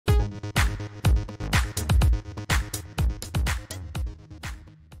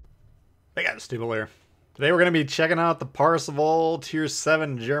Hey guys, Tbull here. Today we're going to be checking out the Parseval Tier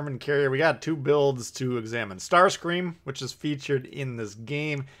 7 German carrier. We got two builds to examine. Starscream, which is featured in this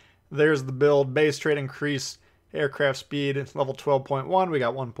game. There's the build. Base trait increase, aircraft speed, level 12.1. We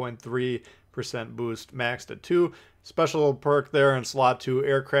got 1.3% boost, maxed at 2. Special perk there in slot 2,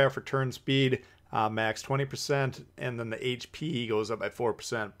 aircraft return speed, max 20%. And then the HP goes up by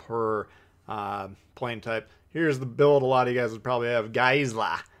 4% per plane type. Here's the build. A lot of you guys would probably have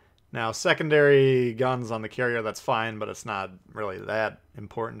Geisla. Now, secondary guns on the carrier, that's fine, but it's not really that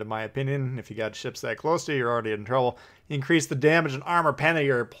important in my opinion. If you got ships that close to you, you're already in trouble. Increase the damage and armor pen of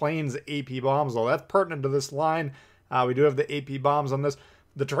your plane's AP bombs, though. That's pertinent to this line. We do have the AP bombs on this.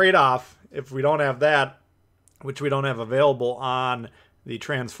 The trade-off, if we don't have that, which we don't have available on the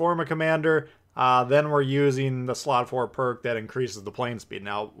Transformer Commander, then we're using the slot 4 perk that increases the plane speed.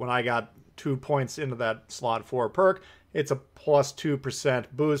 Now, when I got 2 points into that slot 4 perk, it's a plus 2%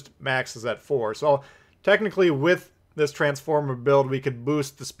 boost, max is at 4. So technically with this Transformer build, we could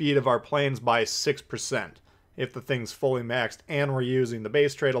boost the speed of our planes by 6% if the thing's fully maxed, and we're using the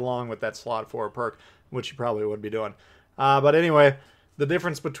base trait along with that slot 4 perk, which you probably would be doing. But anyway, the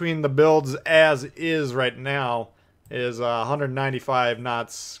difference between the builds as is right now is 195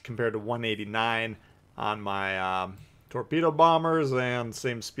 knots compared to 189 on my torpedo bombers, and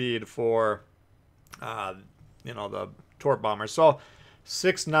same speed for the torp bombers. So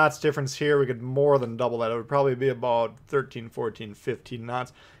 6 knots difference here. We could more than double that. It would probably be about 13, 14, 15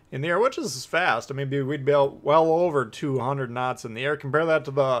 knots in the air, which is fast. I mean, we'd be well over 200 knots in the air. Compare that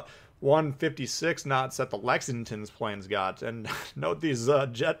to the 156 knots that the Lexington's planes got. And note these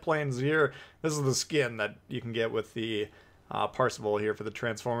jet planes here. This is the skin that you can get with the Parseval here for the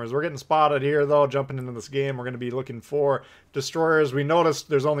Transformers. We're getting spotted here, though, jumping into this game. We're going to be looking for destroyers. We noticed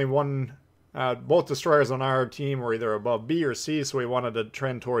there's only one. Both destroyers on our team were either above B or C, so we wanted to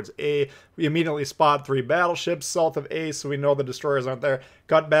trend towards A. We immediately spot 3 battleships south of A, so we know the destroyers aren't there.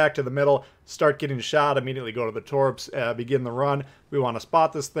 Cut back to the middle, start getting shot, immediately go to the torps, begin the run. We want to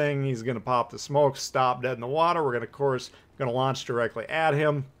spot this thing. He's going to pop the smoke, stop dead in the water. We're going to, of course, launch directly at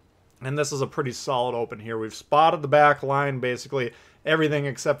him. And this is a pretty solid open here. We've spotted the back line, basically. Everything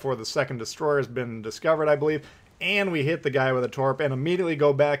except for the second destroyer has been discovered, I believe. And we hit the guy with a torp and immediately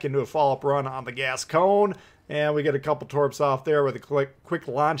go back into a follow-up run on the gas cone. And we get a couple torps off there with a quick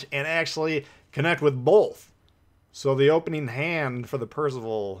launch and actually connect with both. So the opening hand for the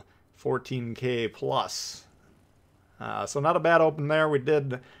Parseval, 14k plus. So not a bad open there. We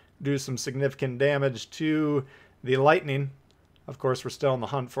did do some significant damage to the Lightning. Of course, we're still on the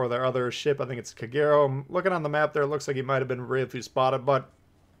hunt for their other ship. I think it's Kagero. Looking on the map there, it looks like he might have been briefly spotted. But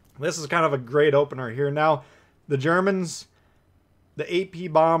this is kind of a great opener here. Now, the Germans, the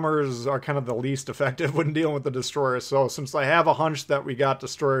AP bombers are kind of the least effective when dealing with the destroyers. So since I have a hunch that we got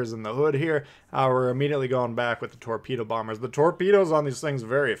destroyers in the hood here, we're immediately going back with the torpedo bombers. The torpedoes on these things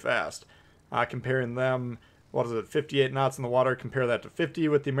very fast. Comparing them, 58 knots in the water. Compare that to 50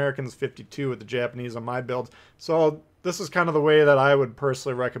 with the Americans, 52 with the Japanese on my builds. So this is kind of the way that I would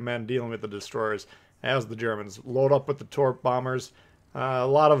personally recommend dealing with the destroyers as the Germans. Load up with the torp bombers. A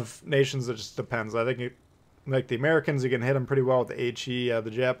lot of nations, it just depends. I think like the Americans, you can hit them pretty well with the HE, the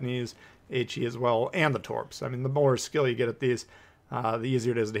Japanese, HE as well, and the torps. I mean, the more skill you get at these, the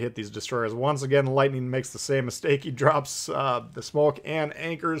easier it is to hit these destroyers. Once again, Lightning makes the same mistake. He drops the smoke and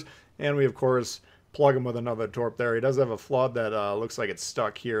anchors, and we, of course, plug him with another torp there. He does have a flood that looks like it's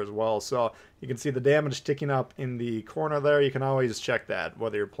stuck here as well. So you can see the damage ticking up in the corner there. You can always check that,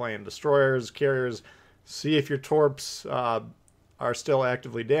 whether you're playing destroyers, carriers. See if your torps are still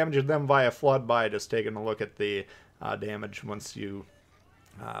actively damaging them via flood by just taking a look at the damage once you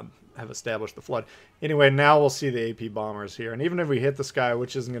have established the flood. Anyway, now we'll see the AP bombers here. And even if we hit the sky,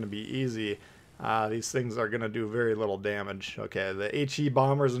 which isn't going to be easy, these things are going to do very little damage. Okay, the HE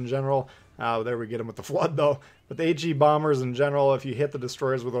bombers in general, there we get them with the flood though. But the HE bombers in general, if you hit the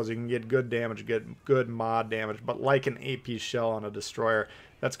destroyers with those, you can get good damage, get good mod damage. But like an AP shell on a destroyer,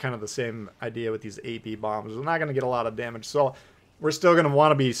 that's kind of the same idea with these AP bombs. They're not going to get a lot of damage. So we're still going to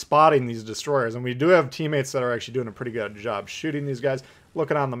want to be spotting these destroyers. And we do have teammates that are actually doing a pretty good job shooting these guys.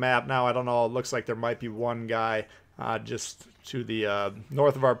 Looking on the map now, I don't know, it looks like there might be one guy just to the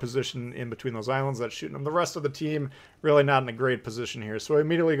north of our position in between those islands that's shooting them. The rest of the team really not in a great position here. So we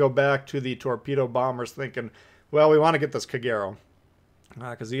immediately go back to the torpedo bombers thinking, well, we want to get this Kagero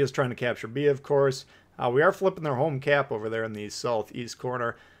because he is trying to capture B, of course. We are flipping their home cap over there in the southeast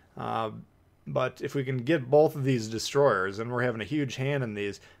corner. But if we can get both of these destroyers, and we're having a huge hand in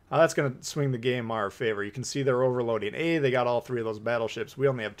these, that's going to swing the game our favor. You can see they're overloading. They got all 3 of those battleships. We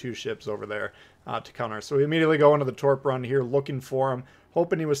only have 2 ships over there to counter. So we immediately go into the torp run here, looking for him,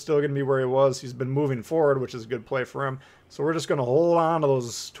 hoping he was still going to be where he was. He's been moving forward, which is a good play for him. So we're just going to hold on to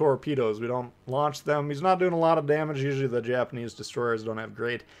those torpedoes. We don't launch them. He's not doing a lot of damage. Usually the Japanese destroyers don't have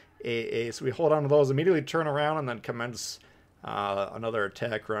great AA. So we hold on to those, immediately turn around, and then commence another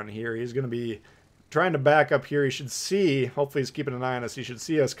attack run here. He's going to be trying to back up here. He should see, hopefully he's keeping an eye on us, he should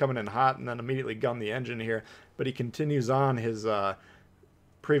see us coming in hot and then immediately gun the engine here. But he continues on his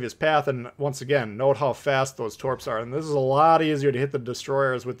previous path, and once again, note how fast those torps are. And this is a lot easier to hit the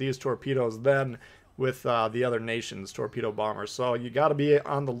destroyers with these torpedoes than with the other nations' torpedo bombers. So you got to be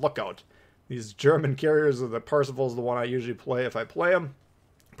on the lookout. These German carriers, the Parseval is the one I usually play if I play them.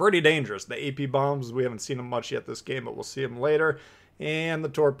 Pretty dangerous. The AP bombs, we haven't seen them much yet this game, but we'll see them later. And the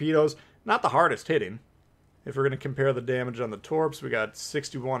torpedoes, not the hardest hitting. If we're going to compare the damage on the torps, we got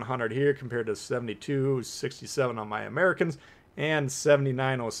 6,100 here compared to 7267 on my Americans and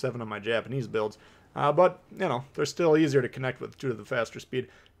 7907 on my Japanese builds. But, you know, they're still easier to connect with due to the faster speed.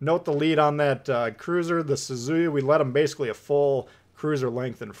 Note the lead on that cruiser, the Suzuya. We let them basically a full cruiser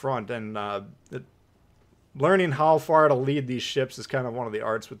length in front, and learning how far to lead these ships is kind of one of the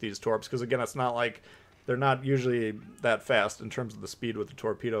arts with these torps, because again, it's not like they're not usually that fast in terms of the speed with the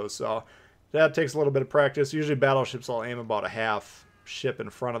torpedoes, so that takes a little bit of practice. Usually battleships will aim about a half ship in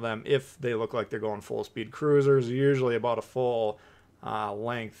front of them if they look like they're going full speed. Cruisers are usually about a full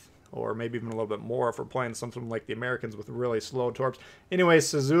length, or maybe even a little bit more if we're playing something like the Americans with really slow torps. Anyway,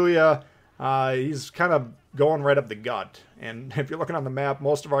 Suzuya, he's kind of going right up the gut, and if you're looking on the map,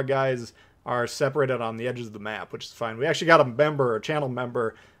 most of our guys are separated on the edges of the map, which is fine. We actually got a member, a channel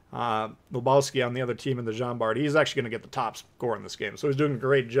member, Lubowski on the other team in the Jean Bart. He's actually going to get the top score in this game. So he's doing a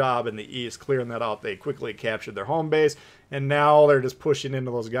great job in the East, clearing that out. They quickly captured their home base, and now they're just pushing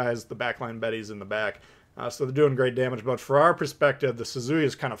into those guys, the backline Betties in the back. So they're doing great damage. But for our perspective, the Suzuya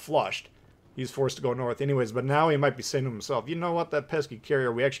is kind of flushed. He's forced to go north anyways, but now he might be saying to himself, you know what, that pesky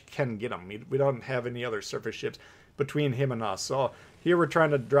carrier, we actually can get him. We don't have any other surface ships between him and us. So here we're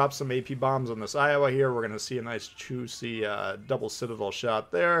trying to drop some AP bombs on this Iowa here. We're going to see a nice juicy double Citadel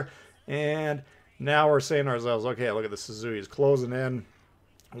shot there. And now we're saying to ourselves, okay, look at the Suzuki. He's closing in.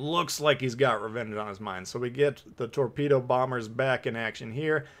 Looks like he's got revenge on his mind. So we get the torpedo bombers back in action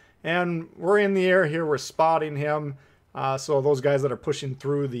here. And we're in the air here. We're spotting him. So those guys that are pushing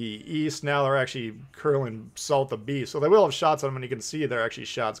through the east, now they're actually curling south of B. So they will have shots on them, and you can see there are actually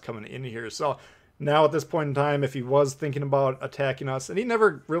shots coming in here. So now at this point in time, if he was thinking about attacking us, and he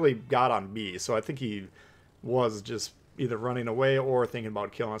never really got on B, so I think he was just either running away or thinking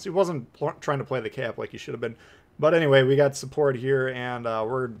about killing us. He wasn't trying to play the cap like he should have been. But anyway, we got support here, and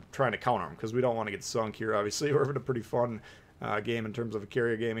we're trying to counter him because we don't want to get sunk here, obviously. We're having a pretty fun game in terms of a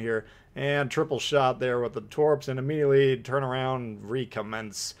carrier game here. And triple shot there with the torps, and immediately turn around,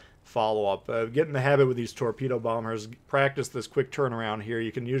 recommence follow-up. Get in the habit with these torpedo bombers. Practice this quick turnaround here.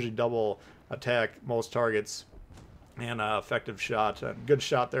 You can usually double attack most targets. And effective shot. Good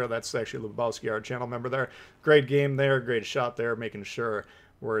shot there. That's actually Lubowski, our channel member there. Great game there. Great shot there, making sure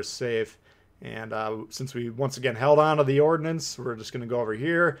we're safe. And since we once again held on to the ordnance, we're just going to go over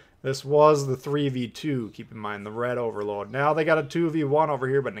here. This was the 3v2, keep in mind, the red overload. Now they got a 2v1 over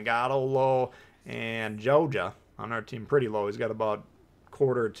here, but Nagato low and Joja on our team pretty low. He's got about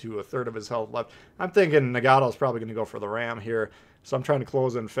quarter to a third of his health left. I'm thinking Nagato's probably going to go for the ram here, so I'm trying to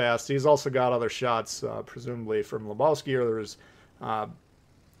close in fast. He's also got other shots, presumably from Lebowski, or there's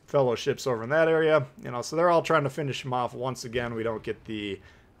fellow ships over in that area. You know, so they're all trying to finish him off. Once again, we don't get the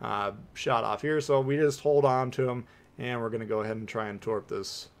shot off here, so we just hold on to him, and we're going to go ahead and try and torp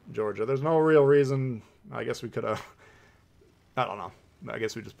this Georgia. There's no real reason. I guess we could have, I don't know. I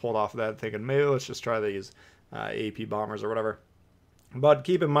guess we just pulled off of that thinking, maybe let's just try these AP bombers or whatever. But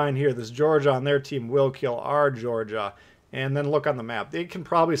keep in mind here, this Georgia on their team will kill our Georgia. And then look on the map. They can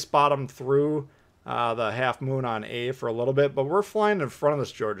probably spot them through the half moon on A for a little bit, but we're flying in front of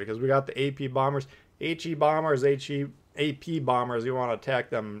this Georgia because we got the AP bombers. HE bombers, AP bombers, you want to attack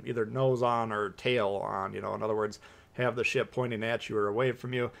them either nose on or tail on, you know, in other words, have the ship pointing at you or away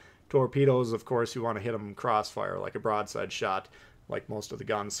from you. Torpedoes, of course, you want to hit them crossfire like a broadside shot, like most of the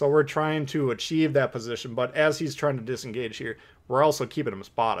guns. So we're trying to achieve that position, but as he's trying to disengage here, we're also keeping him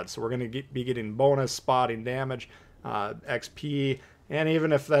spotted. So we're going to be getting bonus spotting damage, XP, and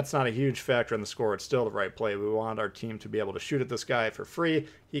even if that's not a huge factor in the score, it's still the right play. We want our team to be able to shoot at this guy for free.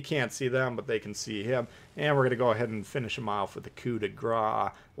 He can't see them, but they can see him. And we're going to go ahead and finish him off with the coup de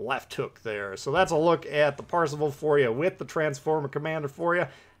grace left hook there. So that's a look at the Parseval for you with the Transformer Commander for you.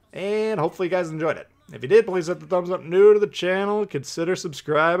 And hopefully you guys enjoyed it. If you did, please hit the thumbs up. New to the channel, consider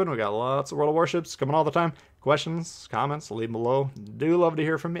subscribing. We got lots of World of Warships coming all the time. Questions, comments, leave them below. Do love to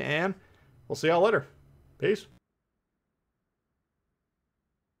hear from you, and we'll see y'all later. Peace.